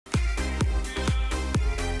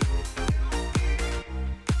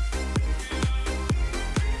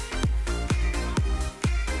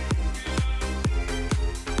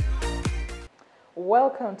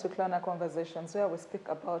Welcome to Clona Conversations, where we speak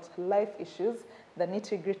about life issues, the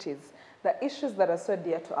nitty-gritties, the issues that are so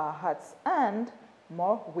dear to our hearts, and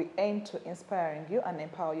more, we aim to inspiring you and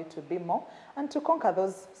empower you to be more and to conquer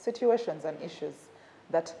those situations and issues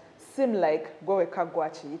that seem like gowe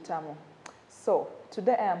kagwachi itamu. So,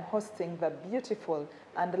 today I am hosting the beautiful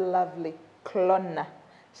and lovely Clona.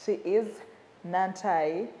 She is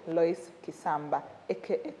Nantai Lois Kisamba,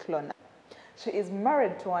 aka Clona. She is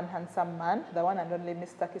married to one handsome man, the one and only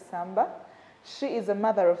Mr. Kisamba. She is a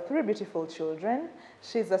mother of 3 beautiful children.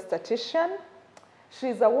 She is a statistician. She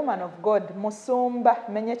is a woman of God. Musumba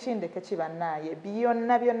menyechinde kechibanaye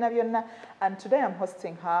byonna. And today I'm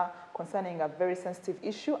hosting her concerning a very sensitive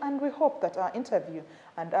issue, and we hope that our interview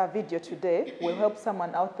and our video today will help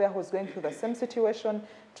someone out there who's going through the same situation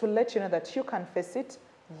to let you know that you can face it,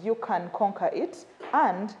 you can conquer it,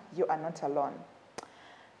 and you are not alone.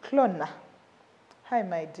 Clona. Hi,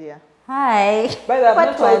 my dear. Hi. By the way, I've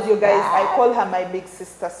not told you guys, I call her my big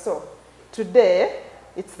sister. So today,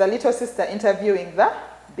 it's the little sister interviewing the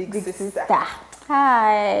big sister.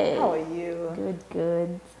 Hi. How are you? Good,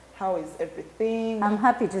 good. How is everything? I'm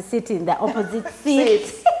happy to sit in the opposite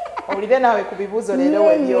seat.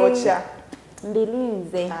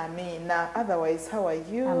 Otherwise, how are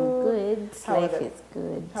you? I'm good. Life is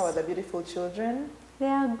good. How are the beautiful children? They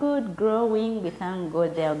are good, growing. We thank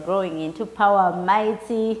God they are growing into power,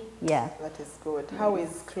 mighty. Yeah. That is good. How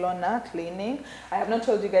is Clona Cleaning? I have not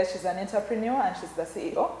told you guys she's an entrepreneur and she's the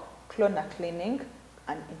CEO. Clona Cleaning,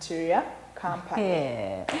 an interior company.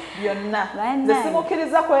 Yeah.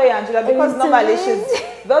 Because normally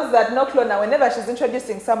those that know Clona, whenever she's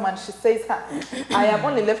introducing someone, she says, I am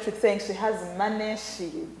only left with saying she has money,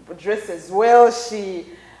 she dresses well,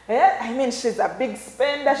 I mean, she's a big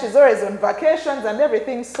spender, she's always on vacations and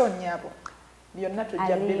everything, so nyabo. You're not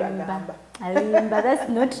Alimba, that's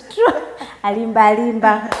not true.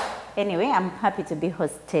 Alimba. Anyway, I'm happy to be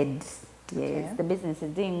hosted. Yes, okay. The business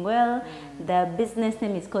is doing well. The business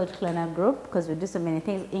name is called Clona Group because we do so many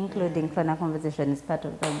things, including Clona Conversation is part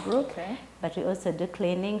of the group. Okay. But we also do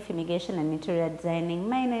cleaning, fumigation, and interior designing,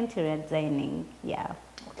 minor interior designing. Yeah.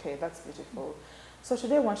 Okay, that's beautiful. So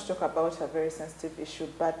today I want to talk about a very sensitive issue,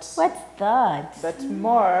 but what's that? But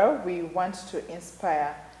more, we want to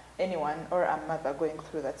inspire anyone or a mother going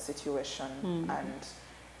through that situation and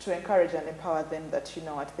to encourage and empower them that you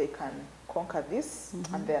know what, they can conquer this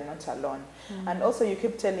and they are not alone. And also you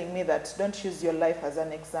keep telling me that don't use your life as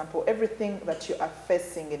an example. Everything that you are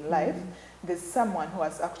facing in life, there's someone who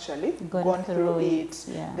has actually gone through it.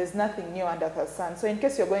 Yeah. There's nothing new under the sun. So in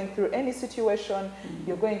case you're going through any situation,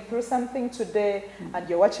 you're going through something today, and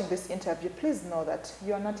you're watching this interview, please know that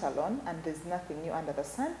you're not alone and there's nothing new under the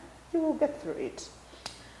sun. You will get through it.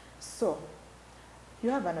 So, you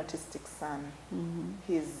have an autistic son.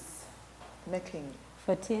 He's making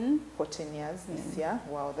 14 years this year.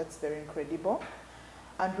 Wow, that's very incredible.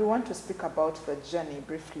 And we want to speak about the journey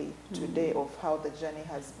briefly today of how the journey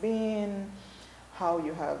has been, how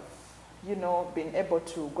you have, you know, been able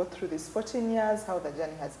to go through these 14 years, how the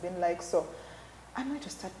journey has been like. So I'm going to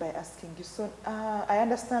start by asking you, so I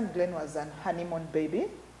understand Glenn was an honeymoon baby.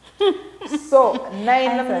 So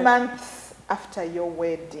 9 months after your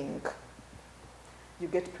wedding, you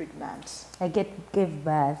get pregnant. I gave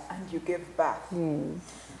birth. And you gave birth. Yes.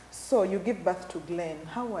 So you give birth to Glenn.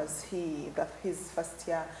 How was he his first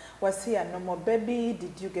year? Was he a normal baby?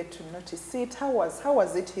 Did you get to notice it? How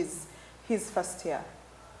was it his first year?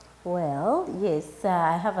 Well, yes,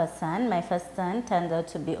 I have a son. My first son turned out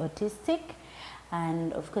to be autistic,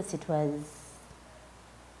 and of course it was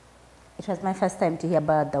my first time to hear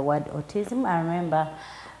about the word autism. I remember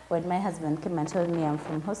when my husband came and told me I'm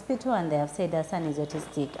from hospital and they have said our son is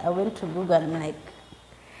autistic. I went to Google and I'm like,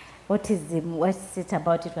 autism, what's it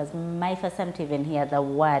about? It was my first time to even hear the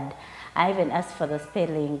word. I even asked for the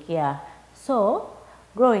spelling, yeah. So,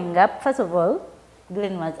 growing up, first of all,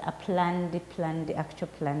 Glenn was a actual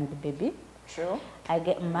planned baby. True. I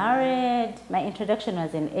get married, my introduction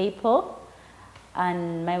was in April,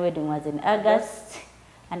 and my wedding was in August,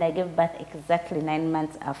 and I gave birth exactly 9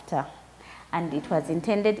 months after. And it was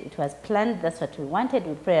intended, it was planned, that's what we wanted.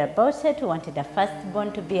 We prayed about it. We wanted a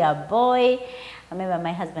firstborn to be a boy. I remember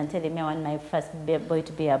my husband telling me I want my first boy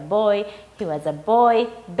to be a boy. He was a boy.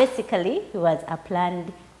 Basically, he was a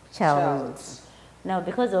planned child. Now,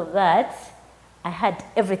 because of that, I had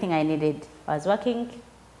everything I needed. I was working.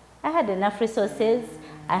 I had enough resources.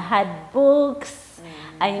 I had books.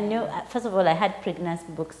 I knew, first of all, I had pregnancy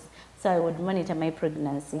books. So I would monitor my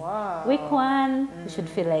pregnancy. Wow. Week 1, you should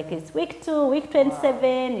feel like it's week 2, week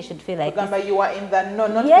 27, you should feel like Remember, you were in the no,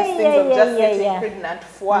 not these things of just getting pregnant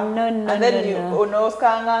for. No, and then you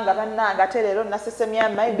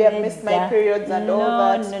maybe I missed my periods and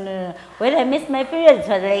all that. No. When I missed my periods, it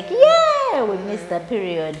was like, yeah, we missed the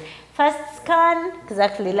period. First scan,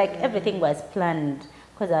 exactly, like everything was planned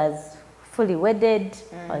because I was fully wedded,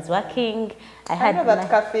 I was working. I know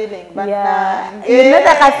that feeling, but you know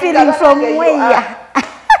that feeling from where?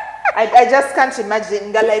 I just can't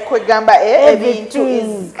imagine like everything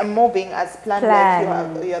is moving as planned.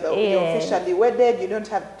 Like you're officially wedded, you don't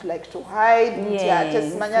have to hide.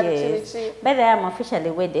 But I am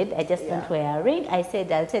officially wedded, I just don't wear a ring. I said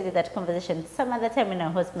I'll tell you that conversation some other time when I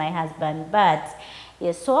host my husband. But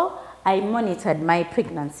yes, so I monitored my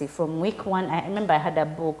pregnancy from week 1. I remember I had a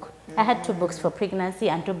book. I had 2 books for pregnancy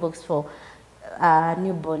and 2 books for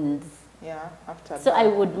newborns. Yeah, after so I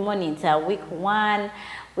would monitor week 1,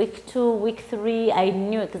 week 2, week 3. I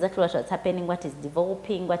knew exactly what was happening, what is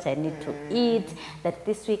developing, what I need to eat. That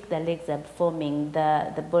this week the legs are forming,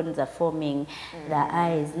 the bones are forming, the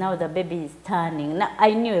eyes. Now the baby is turning. Now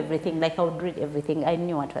I knew everything. Like I would read everything. I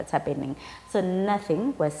knew what was happening. So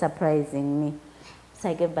nothing was surprising me. So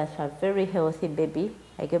I gave birth to a very healthy baby.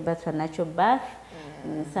 I gave birth to a natural birth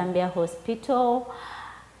in Zambia hospital.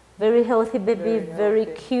 Very healthy baby, very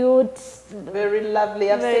cute. Very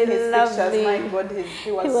lovely. I've seen his pictures. My God,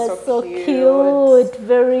 he was so cute.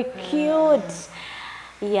 Very cute.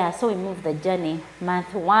 Yeah, so we moved the journey.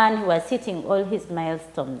 Month 1, he was hitting all his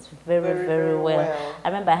milestones very well. I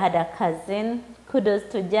remember I had a cousin, kudos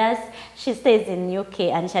to Jess. She stays in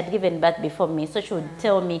UK and she had given birth before me. So she would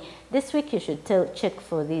tell me, this week you should check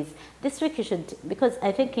for this. This week you should, because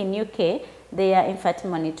I think in UK, their infant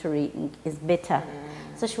monitoring is better.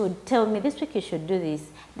 So she would tell me, this week you should do this.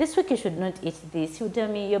 This week you should not eat this. She would tell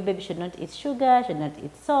me, your baby should not eat sugar, should not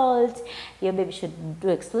eat salt. Your baby should do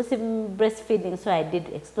explosive breastfeeding. So I did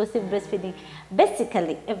explosive breastfeeding.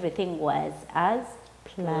 Basically, everything was as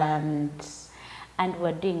planned. And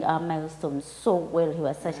we're doing our milestones so well. He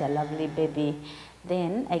was such a lovely baby.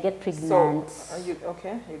 Then I get pregnant. So, you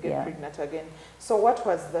get pregnant again. So what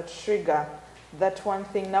was the trigger? That one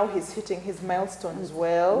thing, now he's hitting his milestones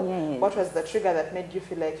well. Yes. What was the trigger that made you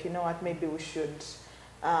feel like, you know what, maybe we should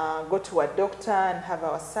go to a doctor and have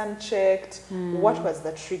our son checked? What was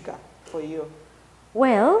the trigger for you?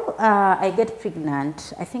 Well, I get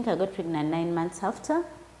pregnant. I think I got pregnant 9 months after.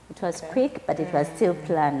 It was quick, but it was still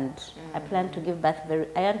planned. I planned to give birth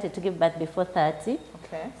I wanted to give birth before 30.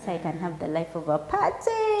 So I can have the life of a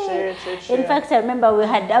party. Sure. In fact, I remember we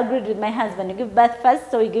had agreed with my husband to give birth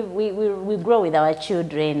first, so we grow with our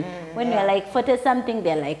children. When we're like 40 something,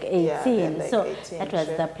 they're like 18. Yeah, they're like so 18, that was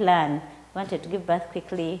the plan. Wanted to give birth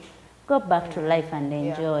quickly, go back to life and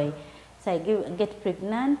enjoy. So I get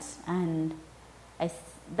pregnant, and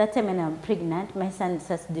that time when I'm pregnant, my son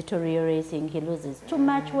starts deteriorating. He loses too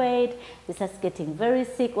much weight. He starts getting very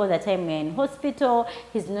sick all the time. We're in hospital.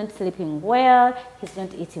 He's not sleeping well. He's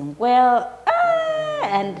not eating well.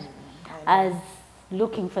 And as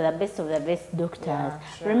looking for the best of the best doctors. Yeah,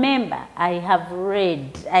 sure. Remember, I have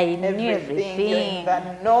read. I knew everything.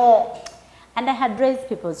 And I had raised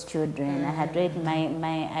people's children. I had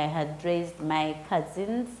raised my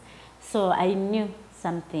cousins. So I knew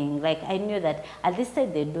something. Like I knew that at this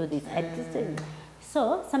time they do this. At this time.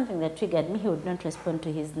 So something that triggered me, he would not respond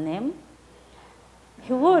to his name.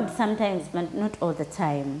 He would sometimes, but not all the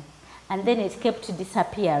time. And then it kept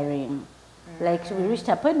disappearing. Like we reached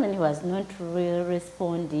a point when he was not really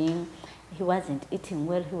responding. He wasn't eating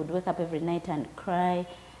well. He would wake up every night and cry.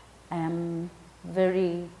 I am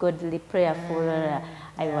very godly, prayerful.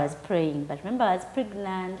 I was praying. But remember, I was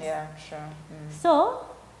pregnant. Yeah, sure. So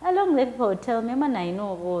along the people would tell me, man, I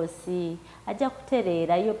know, see,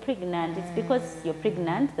 you're pregnant. It's because you're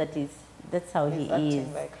pregnant that's how he is.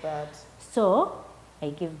 Like that. So I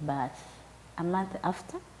give birth. A month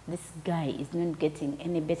after, this guy is not getting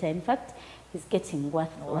any better. In fact, he's getting worse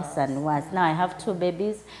and worse. Now I have 2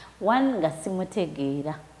 babies. One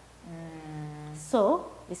gasimutegeera.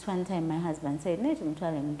 So this one time my husband said, I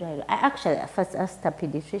actually first asked a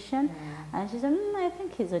pediatrician, and she said, I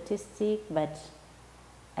think he's autistic, but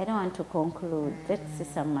I don't want to conclude. Let's see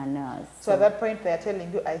someone else. So at that point, they are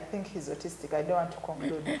telling you, I think he's autistic. I don't want to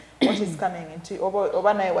conclude. What is coming into you?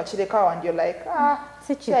 And you're like,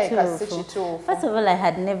 First of all, I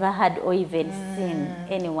had never had or even seen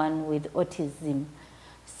anyone with autism.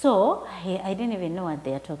 So I didn't even know what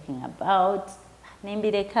they are talking about.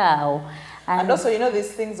 And also, you know,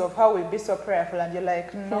 these things of how we be so prayerful, and you're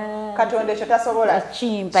like, no,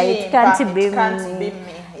 it can't be me.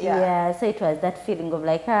 Yeah, so it was that feeling of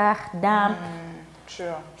like, damp.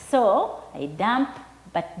 True. So I dump,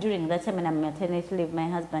 but during that time when I'm maternity leave, my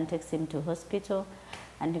husband takes him to hospital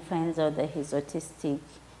and he finds out that he's autistic.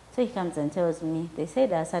 So he comes and tells me, they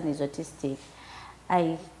said our son is autistic.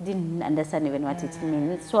 I didn't understand even what it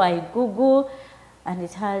means. So I Google and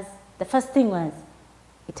it has, the first thing was,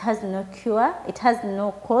 it has no cure, it has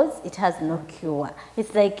no cause, it has no cure.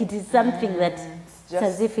 It's like it is something that, it's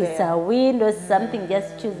as if it's a wind or something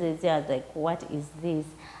just chooses. Yeah, I was like, what is this?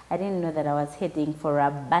 I didn't know that I was heading for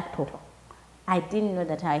a battle. I didn't know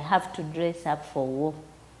that I have to dress up for war.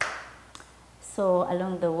 So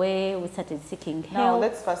along the way, we started seeking help. Now,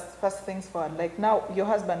 let's first things forward. Like now, your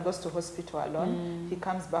husband goes to hospital alone. He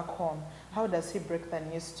comes back home. How does he break the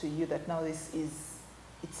news to you that now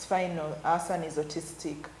it's fine, our son is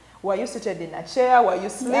autistic? Were you seated in a chair? Were you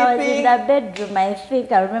sleeping? I was in the bedroom, I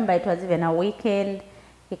think. I remember it was even a weekend.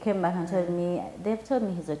 He came back and told me, they've told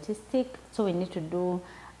me he's autistic, so we need to do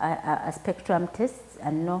a spectrum test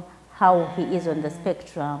and know how he is on the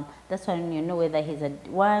spectrum. That's when you know whether he's a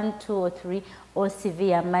 1, 2, or 3, or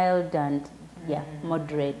severe, mild, and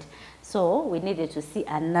moderate. So we needed to see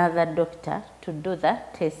another doctor to do the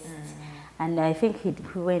test. And I think he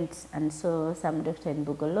went and saw some doctor in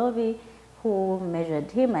Bugolovi who measured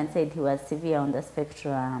him and said he was severe on the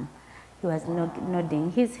spectrum. He was nodding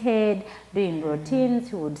his head, doing routines,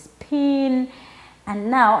 he would spin.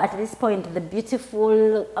 And now, at this point, the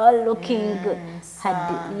beautiful, all-looking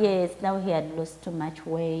now he had lost too much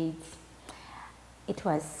weight. It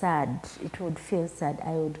was sad. It would feel sad.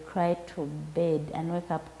 I would cry to bed and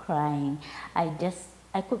wake up crying.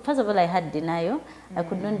 First of all, I had denial. I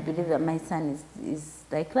could not believe that my son is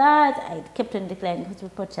like that. I kept on declaring, whose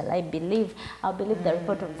report shall I believe? I'll believe the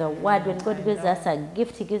report of the word. When God gives us a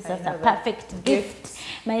gift, he gives us a perfect gift.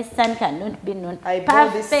 My son cannot be known I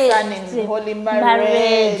brought this son in holy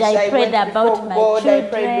marriage. I prayed about my children. I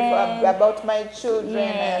prayed about my children.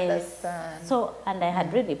 Yes. I understand. So, and I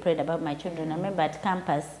had really prayed about my children. I remember at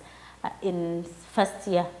campus in first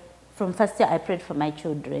year, from first year I prayed for my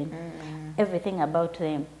children. Everything about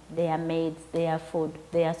them, their maids, their food,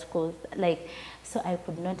 their schools. Like, so I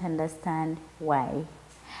could not understand why.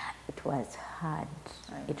 It was hard.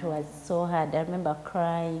 It was so hard. I remember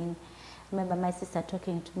crying. I remember my sister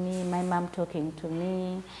talking to me, my mom talking to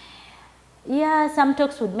me. Yeah, some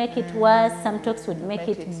talks would make it worse, some talks would make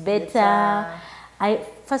it better.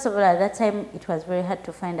 First of all, at that time, it was very hard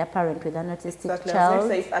to find a parent with an autistic child.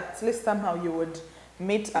 Say, if at least somehow you would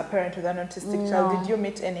meet a parent with an autistic child. Did you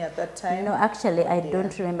meet any at that time? No, actually, I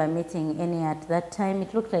don't remember meeting any at that time.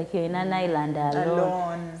 It looked like you're in an island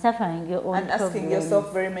alone. Suffering your own and asking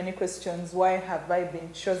yourself very many questions. Why have I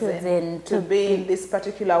been chosen to be in this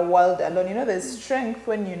particular world alone? You know, there's strength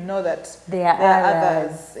when you know that there are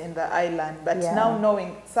others in the island. But now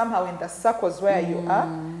knowing somehow in the circles where you are,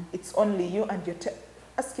 it's only you and you're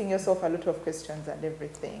asking yourself a lot of questions and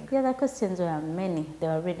everything. Yeah, the questions were many. There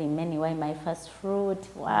were really many. Why my first fruit?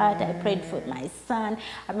 What? I prayed for my son.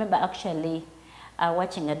 I remember actually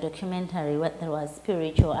watching a documentary that was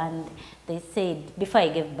spiritual, and they said, before I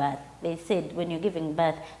gave birth, they said when you're giving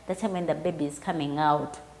birth, that's time when the baby is coming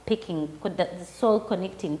out, picking, the soul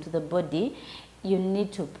connecting to the body, you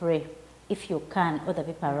need to pray if you can, other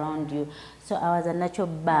people around you. So I was a natural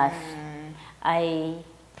birth. I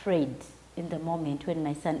prayed in the moment when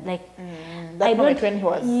my son, like, that moment when he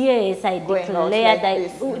was I declared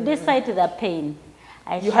that despite the pain,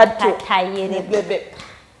 I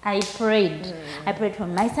prayed. I prayed for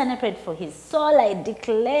my son, I prayed for his soul, I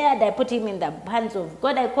declared, I put him in the hands of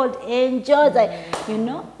God, I called angels,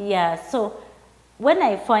 so when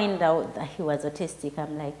I find out that he was autistic,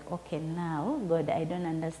 I'm like, okay, now, God, I don't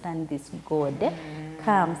understand this God.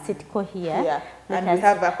 Come, sit, go here. And we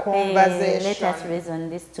have a conversation. Let us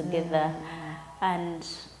reason this together. And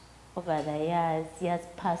over the years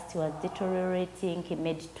passed, he was deteriorating. He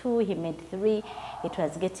made 2, he made 3. It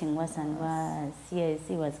was getting worse and worse. Yes,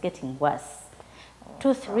 it was getting worse.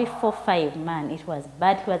 2, 3, 4, 5, man, it was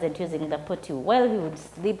bad. He wasn't using the potty well. He would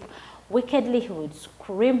sleep wickedly, he would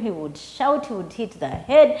scream, he would shout, he would hit the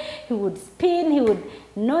head, he would spin, he would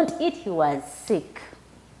not eat, he was sick.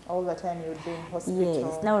 All the time you would be in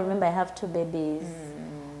hospital? Yes, now remember I have 2 babies.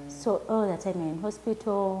 So all the time you're in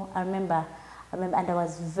hospital. I remember, and I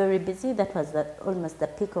was very busy. That was almost the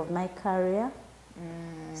peak of my career.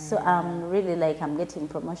 So I'm really like, I'm getting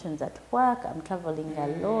promotions at work, I'm traveling a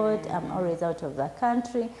lot, I'm always out of the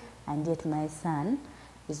country, and yet my son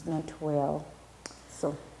is not well.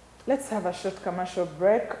 So let's have a short commercial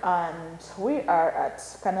break, and we are at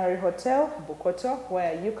Canary Hotel, Bukoto,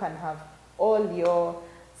 where you can have all your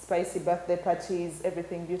spicy birthday parties,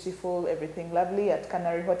 everything beautiful, everything lovely at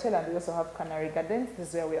Canary Hotel, and we also have Canary Gardens. This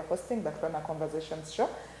is where we are hosting the Clona Conversations show.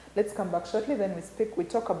 Let's come back shortly, then we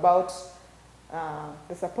talk about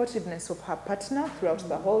the supportiveness of her partner throughout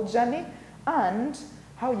the whole journey, and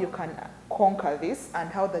how you can conquer this, and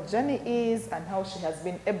how the journey is, and how she has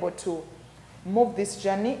been able to move this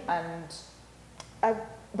journey. And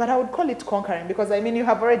but I would call it conquering, because I mean, you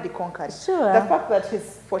have already conquered. Sure. The fact that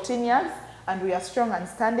he's 14 years and we are strong and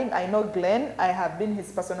standing. I know Glenn, I have been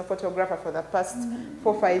his personal photographer for the past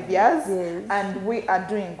 4 or 5 years, yes. And we are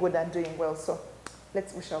doing good and doing well. So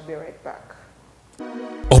we shall be right back.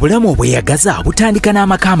 Obulamu obweyagaza butandika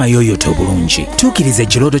n'amaka amayooyoote obulungi. Tuukiriza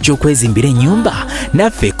ekirooto ky'okwezimbira ennyumba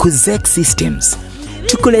naffe ku Zek Systems.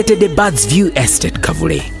 Tukuleetedde Birds View Estate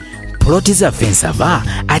Kavule. Poloti zaffe nsava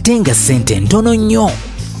ate nga ssente ntono nnyo.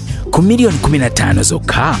 Ku milioni 15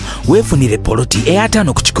 zokka weefunire poloti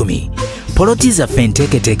eya5 ku 10. Poloti zaffe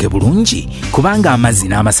nteeketeeke bulungi kubanga amazzi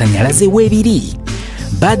n'amasannyalaze weebiri.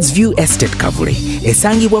 Birds View Estate Kavule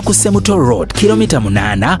esangibwa ku Semuto Road kilomita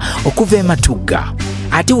 8 okuva e Matugga.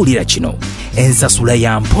 Ate wulira kino, ensasula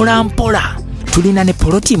ya mpola mpola. Tulina ne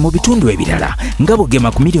poloti mu bitundu ebirala nga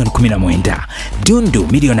Bugema ku milioni 19, Dundu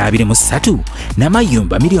milioni 23,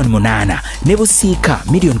 Namayumba milioni 8 ne Busiika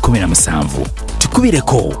milioni 17.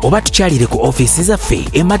 Tukubireko oba tukyalire ku office zaffe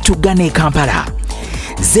e Matugga ne Kampala.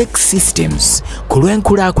 Zek Systems ku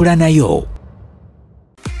lw'enkulaakulana yo.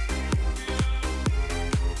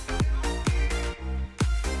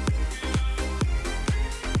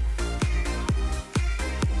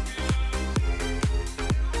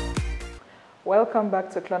 Welcome back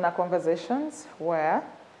to Clona Conversations, where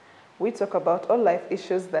we talk about all life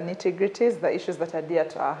issues, the nitty-gritties, the issues that are dear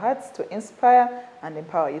to our hearts, to inspire and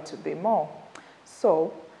empower you to be more.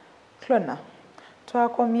 So, Clona, I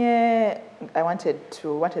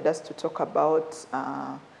wanted us to talk about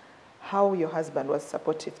how your husband was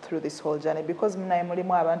supportive through this whole journey, because when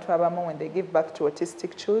they give birth to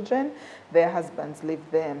autistic children, their husbands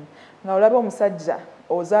leave them.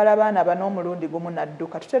 Ozaala abaana bano omulundi gumu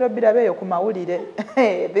nadduka tutera birabeeyo ku mawulire.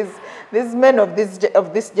 These men of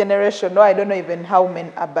this generation, no, I don't know even how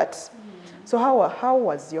men are, but so how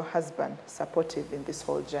was your husband supportive in this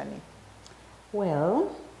whole journey? Well,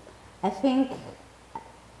 I think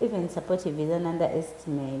even supportive is an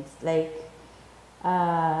underestimate. Like,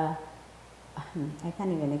 I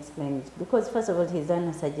can't even explain it, because first of all, he's the one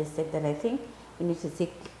who suggested that I think we need to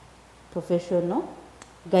seek professional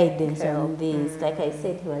guidance on this. Like I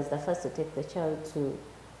said, he was the first to take the child to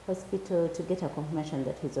hospital to get a confirmation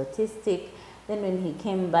that he's autistic. Then when he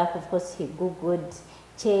came back, of course, he Googled,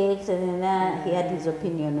 checked, and then he had his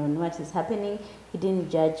opinion on what is happening. He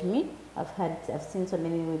didn't judge me. I've seen so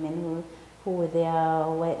many women who were their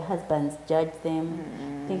white husbands judge them,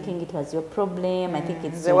 thinking it was your problem. I think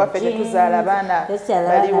it's your genes. This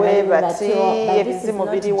is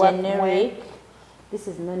not generic. This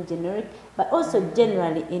is non-generic, but also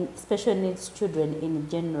generally in special needs children in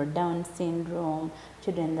general, Down syndrome,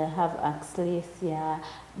 children that have dyslexia,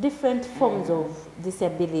 different forms of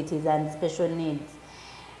disabilities and special needs.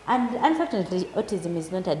 And unfortunately, autism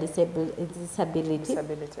is not a disability.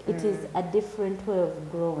 It is a different way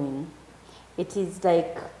of growing. It is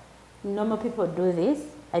like normal people do this,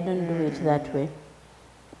 I don't do it that way.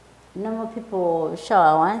 Normal people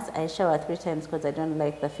shower once, I shower 3 times because I don't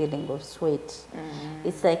like the feeling of sweat.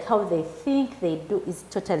 It's like how they think they do is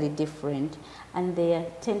totally different, and they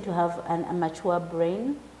tend to have a mature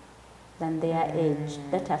brain than their age.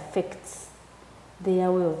 That affects their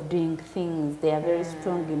way of doing things. They are very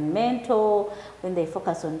strong in mental. When they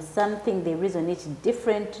focus on something, they reason it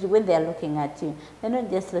differently. When they are looking at you, they're not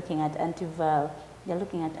just looking at Auntie Val. They're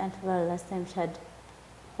looking at Auntie Val. Last time she had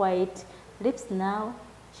white lips, now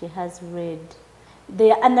she has red. They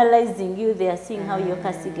are analyzing you. They are seeing how your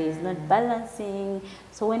kasige is not balancing.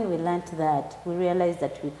 So when we learned that, we realized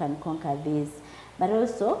that we can conquer this. But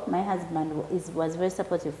also, my husband was very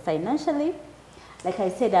supportive financially. Like I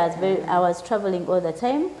said, I was traveling all the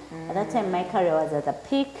time. At that time, my career was at a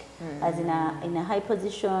peak. I was in a high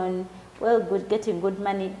position, getting good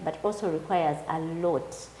money, but also requires a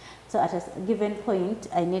lot. So at a given point,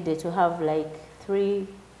 I needed to have like three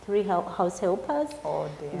house helpers. Oh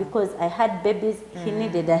dear. Because I had babies. He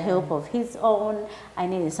needed a help of his own. I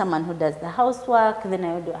needed someone who does the housework. Then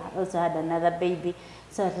I also had another baby.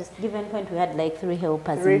 So at a given point, we had like 3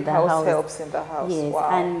 helpers in the house. 3 house helps in the house. Yes, wow.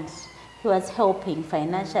 And he was helping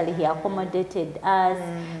financially. He accommodated us.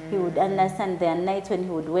 He would understand there are nights when he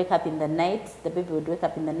would wake up in the night. The baby would wake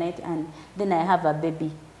up in the night, and then I have a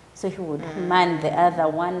baby. So he would man the other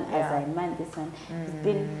one as I man this one. He's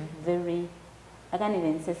been very I can't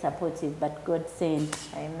even say supportive, but God sent.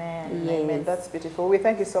 Amen. Yes. Amen. That's beautiful. We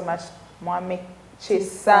thank you so much, Mwami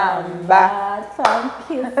Chisamba. Thank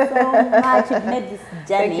you so much. You've made this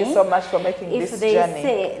journey. Thank you so much for making this journey. If they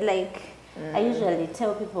say, like, I usually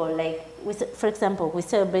tell people, like, for example, we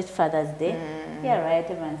celebrate Father's Day. Yeah, right,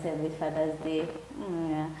 everyone celebrates Father's Day.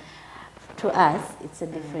 Yeah. To us, it's a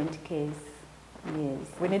different case. Yes.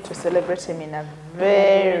 We need to celebrate him in a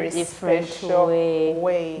very different special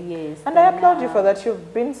way. Yes. And I applaud you for that.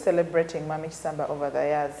 You've been celebrating Mami Chisamba over the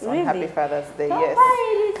years on Happy Father's Day. Yes.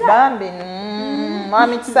 Bambi,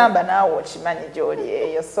 Mami Chisamba now watch Mani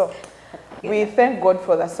Jodi. So we thank God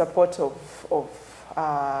for the support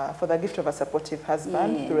for the gift of a supportive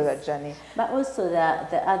husband through that journey. But also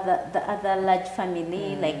the other large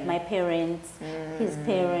family, like my parents, his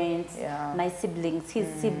parents, my siblings, his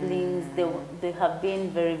siblings, they have been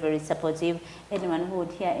very, very supportive. Anyone who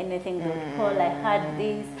would hear anything, they would call, I heard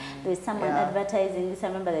this, there's someone advertising this. I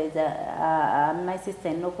remember there's my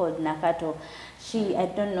sister-in-law called Nakato. She, I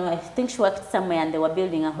don't know, I think she worked somewhere and they were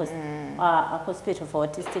building a hospital for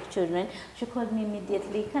autistic children. She called me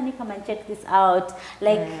immediately, can you come and check this out?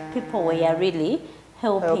 Like, people were really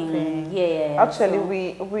helping. Yeah. Actually,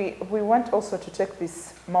 we want also to take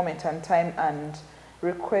this moment and time and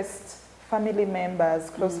request family members,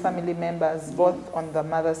 close family members, both on the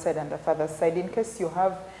mother's side and the father's side, in case you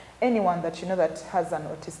have anyone that you know that has an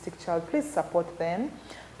autistic child, please support them.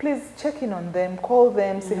 Please check in on them, call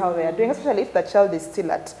them, see how they are doing, especially if the child is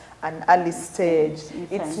still at an early stage.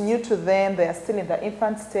 It's new to them, they are still in the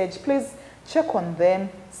infant stage. Please check on them,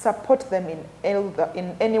 support them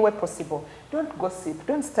in any way possible. Don't gossip,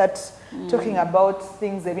 don't start talking about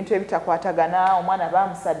things ebintu ebitakwatagana, omwana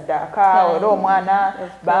bamusaddaka, ora omwana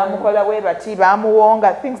bamukola we bati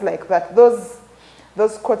bamuwonga, things like that.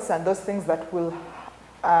 Those quotes and those things that will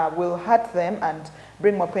hurt them and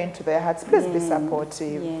bring more pain to their hearts. Please be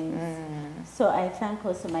supportive. So I thank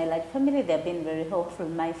also my family. They've been very helpful.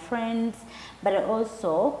 My friends, but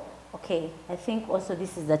also, okay, I think also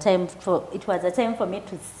this is the time it was a time for me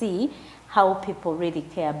to see how people really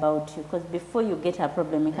care about you. Because before you get a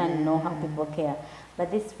problem, you can't know how people care. But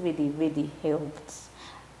this really, really helped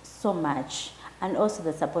so much. And also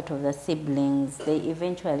the support of the siblings. They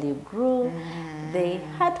eventually grew. They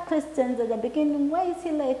had questions at the beginning. Why is he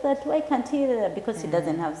like that? Why can't he? Because he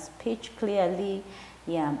doesn't have speech clearly.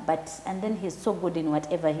 Yeah, and then he's so good in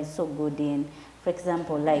whatever he's so good in. For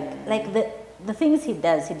example, like the things he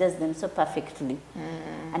does them so perfectly.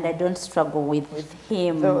 And I don't struggle with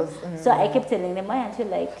him. So I kept telling them, why aren't you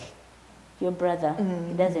like your brother?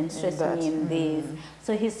 He doesn't stress me in this.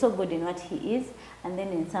 So he's so good in what he is. And then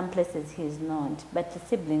in some places he's not. But the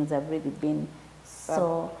siblings have really been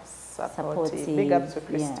so supportive. Big up to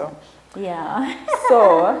Crystal. Yeah.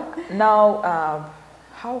 So now,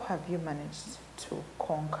 how have you managed to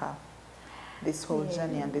conquer this whole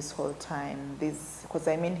journey and this whole time? Because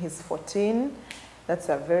I mean, he's 14. That's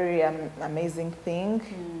a very amazing thing.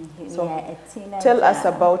 So tell us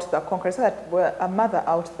about the conquer, so that a mother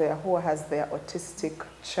out there who has their autistic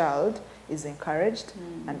child is encouraged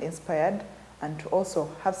and inspired, and to also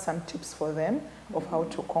have some tips for them of how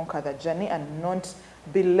to conquer the journey and not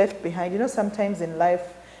be left behind. You know, sometimes in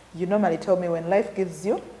life, you normally tell me when life gives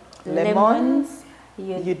you lemons,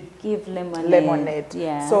 you give lemonade.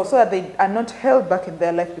 Yeah. So that they are not held back in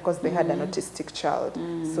their life because they had an autistic child.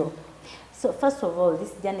 So first of all,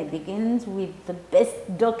 this journey begins with the best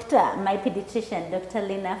doctor, my pediatrician, Dr.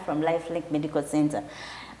 Lina from LifeLink Medical Center.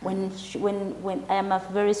 When I am a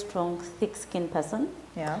very strong, thick-skinned person,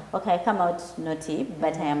 okay, I come out naughty,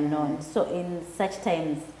 but I am known. So in such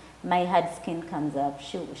times, my hard skin comes up.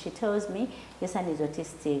 She tells me, your son is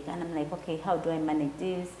autistic. And I'm like, okay, how do I manage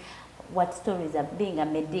this? What stories of being a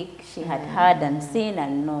medic she had heard and seen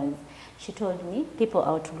and knows. She told me, people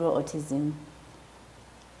outgrow autism.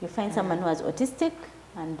 You find someone who has autistic,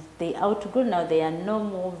 and they outgrow, now they are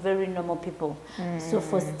normal, very normal people. So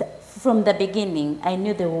from the beginning, I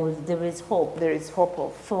knew there is hope. There is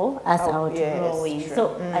hope for us outgrowing. Yes,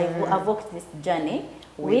 so I've walked this journey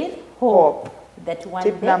with hope that one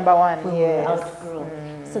Tip day number one, we will outgrow.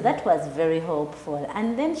 So that was very hopeful.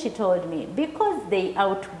 And then she told me, because they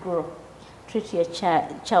outgrow, treat your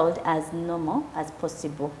child as normal as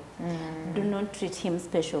possible. Do not treat him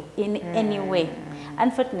special in any way.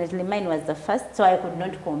 Unfortunately, mine was the first, so I could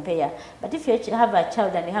not compare. But if you have a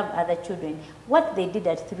child and you have other children, what they did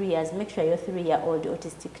at 3 years, make sure your 3-year-old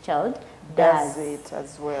autistic child does it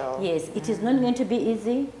as well. Yes, it is not going to be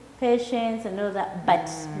easy, patience and all that, but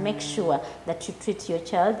make sure that you treat your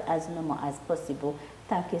child as normal as possible.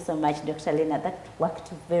 Thank you so much, Dr. Lena. That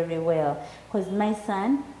worked very well. Because my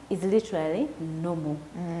son, is literally normal.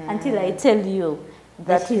 Until I tell you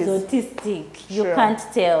that he's autistic, you can't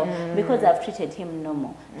tell because I've treated him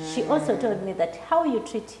normal. She also told me that how you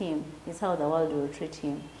treat him is how the world will treat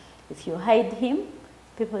him. If you hide him,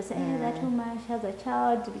 people say, hey, that woman, she has a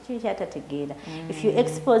child. If you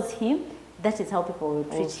expose him, that is how people will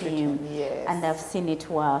treat him. Yes. And I've seen it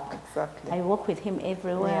work. Exactly. I walk with him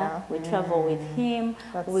everywhere. Yeah. We travel with him.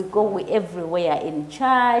 We That's go everywhere in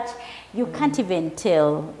church. You can't even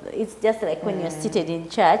tell. It's just like when you're seated in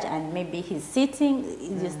church and maybe he's sitting,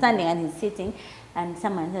 you're standing and he's sitting, and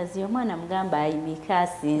someone says, "Your man mgamba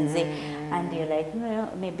imikasinze," and you're like, no,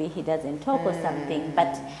 maybe he doesn't talk or something.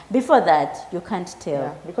 But before that, you can't tell.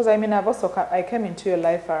 Yeah. Because I mean, I came into your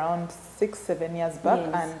life around 6-7 years back,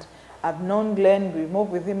 and I've known Glenn. We move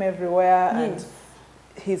with him everywhere, and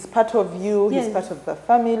he's part of you. He's part of the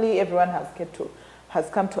family. Everyone has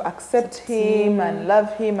come to accept him and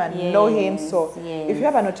love him and know him. So if you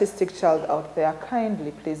have an autistic child out there,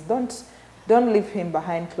 kindly, please don't leave him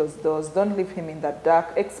behind closed doors. Don't leave him in the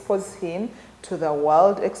dark. Expose him to the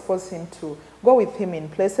world. Expose him to go with him in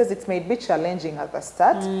places. It may be challenging at the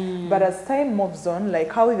start, but as time moves on,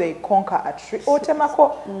 like how they conquer a tree.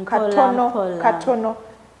 Otemako, katono.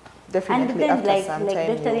 Definitely, and then, after some like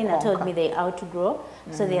time, Dr. Lina told me, they outgrow.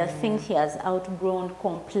 So there are things he has outgrown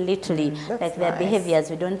completely. Like their behaviors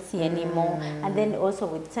we don't see anymore. And then also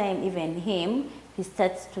with time, even him, he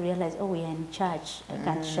starts to realize, oh, we are in church, I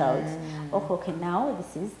can't shout. Oh, okay, now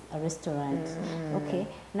this is a restaurant. Okay,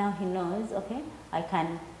 now he knows, okay, I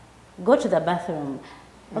can go to the bathroom.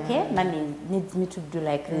 Okay, mommy needs me to do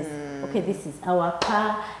like this. Okay, this is our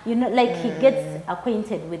car. You know, like he gets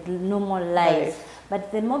acquainted with normal life.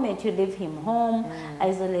 But the moment you leave him home,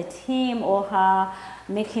 isolate him or her,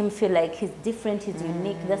 make him feel like he's different, he's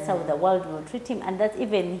unique, that's how the world will treat him. And that's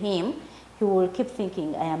even him, he will keep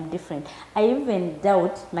thinking, I am different. I even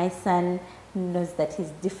doubt my son knows that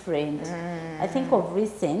he's different. I think of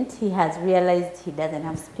recent, he has realized he doesn't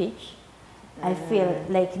have speech. I feel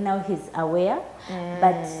like now he's aware,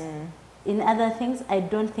 but in other things, I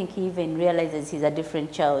don't think he even realizes he's a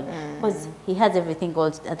different child, because he has everything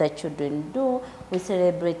all other children do. We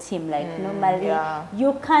celebrate him like normally.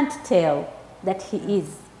 You can't tell that he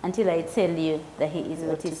is until I tell you that he is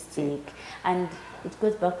autistic. And it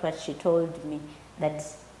goes back to what she told me, that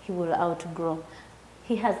he will outgrow.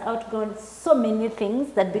 He has outgrown so many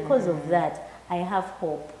things that because of that, I have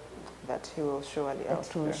hope that he will surely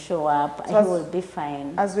show up. So he will be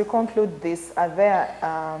fine. As we conclude this, are there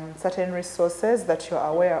certain resources that you're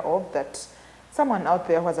aware of that someone out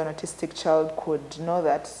there who has an autistic child could know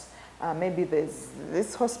that maybe there's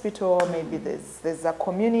this hospital, maybe there's a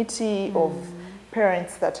community of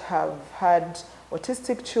parents that have had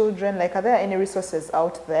autistic children? Like, are there any resources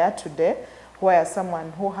out there today where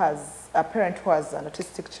someone who has a parent who has an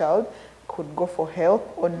autistic child could go for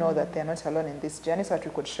help or know that they're not alone in this journey, so that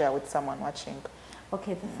we could share with someone watching?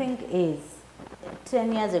 Okay, the thing is,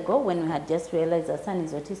 10 years ago when we had just realized our son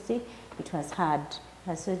is autistic, it was hard.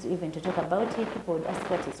 So even to talk about it, people would ask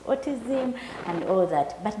what is autism and all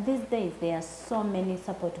that. But these days, there are so many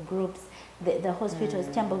support groups. The hospitals,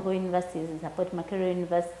 Chambogo University is in support, Makerere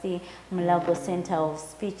University, Mulago Center of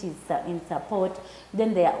Speech is in support.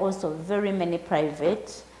 Then there are also very many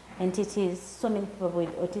private entities. So many people with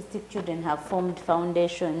autistic children have formed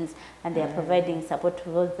foundations, and they are providing support to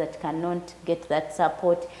those that cannot get that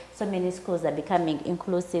support. So many schools are becoming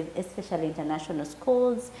inclusive, especially international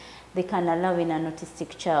schools. They can allow in an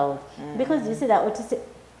autistic child. Because you see that autistic,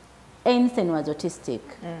 Einstein was autistic.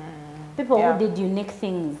 People who did unique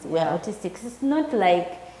things were autistic. It's not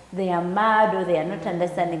like they are mad or they are not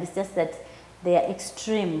understanding. It's just that they are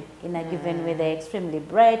extreme in a given way. They're extremely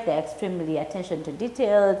bright, they're extremely attention to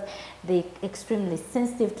details, they're extremely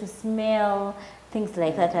sensitive to smell, things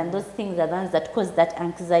like that. And those things are the ones that cause that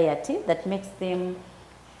anxiety that makes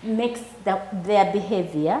their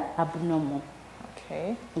behavior abnormal.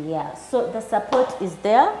 Okay. Yeah, so the support is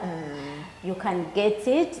there. You can get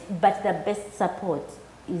it, but the best support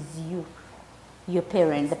is you, your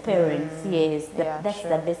parent, the parents. Yes, that's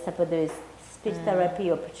the best support. There is speech therapy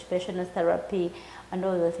or occupational therapy and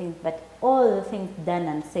all the things, but all the things done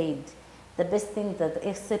and said, the best things, that the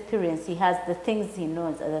experience he has, the things he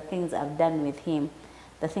knows are the things I've done with him,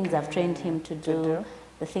 the things I've trained him to do,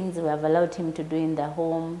 the things we have allowed him to do in the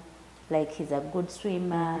home. Like, he's a good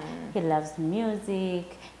swimmer, he loves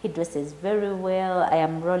music, he dresses very well. I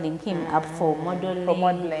am rolling him up for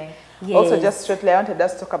modeling. Yes. Also, just shortly, I wanted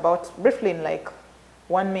us to talk about briefly in like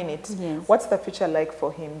 1 minute. Yes. What's the future like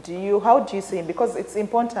for him? How do you see him? Because it's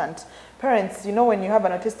important. Parents, you know, when you have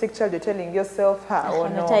an autistic child, you're telling yourself, oh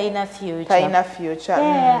no, taina future. Taina future.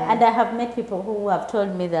 Yeah, and I have met people who have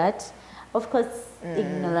told me that, of course,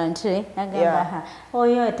 ignorantly. Yeah. Oh,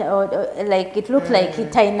 yeah, like it looked like he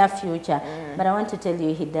taina future. But I want to tell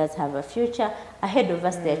you, he does have a future. Ahead of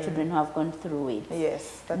us, there are children who have gone through it.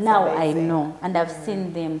 Yes, that's now amazing. I know, and I've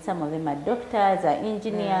seen them. Some of them are doctors, are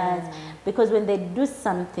engineers, because when they do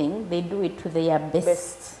something, they do it to their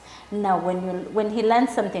best. Now, when he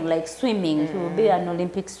learns something like swimming, he will be an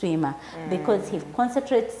Olympic swimmer because his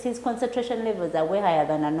concentration levels are way higher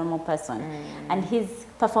than a normal person, and his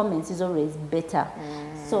performance is always better.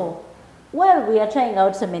 So, well, we are trying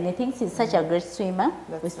out so many things. He's such a great swimmer.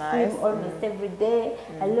 That's we nice. swim almost every day.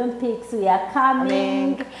 Olympics, we are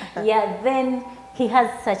coming. Yeah, then he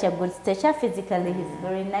has such a good stature. Physically, he's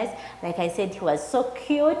very nice. Like I said, he was so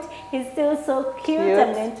cute. He's still so cute.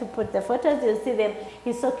 I'm going to put the photos. You'll see them.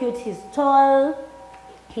 He's so cute. He's tall.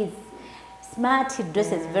 He's smart. He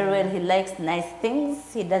dresses very well. He likes nice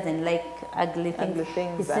things. He doesn't like ugly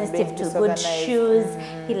things. He's sensitive to good shoes.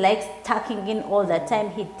 He likes tucking in all the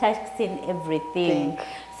time. He tucks in everything.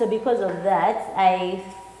 So because of that, I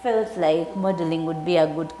felt like modeling would be a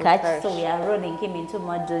good catch. So we are rolling him into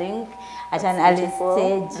modeling at an early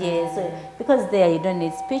stage. Yeah. So because there you don't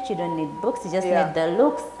need speech, you don't need books, you just need the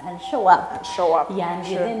looks and show up. Yeah, and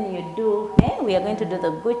then you do, we are going to do the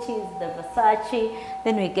Gucci's, the Versace,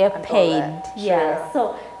 then we get paid. Yeah,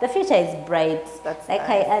 so the future is bright. Like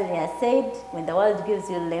I earlier said, when the world gives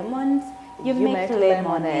you lemons, you make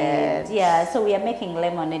lemonade. Yeah, so we are making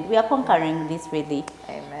lemonade. We are conquering this really.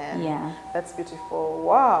 Amen. Yeah. That's beautiful.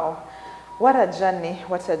 Wow. What a journey.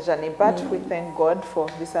 What a journey. But we thank God for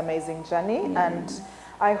this amazing journey. And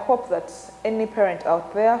I hope that any parent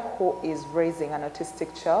out there who is raising an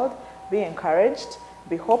autistic child, be encouraged,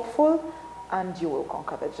 be hopeful, and you will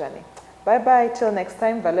conquer the journey. Bye-bye. Till next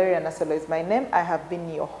time, Valeria Nasolo is my name. I have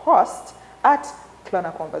been your host at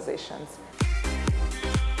Clona Conversations.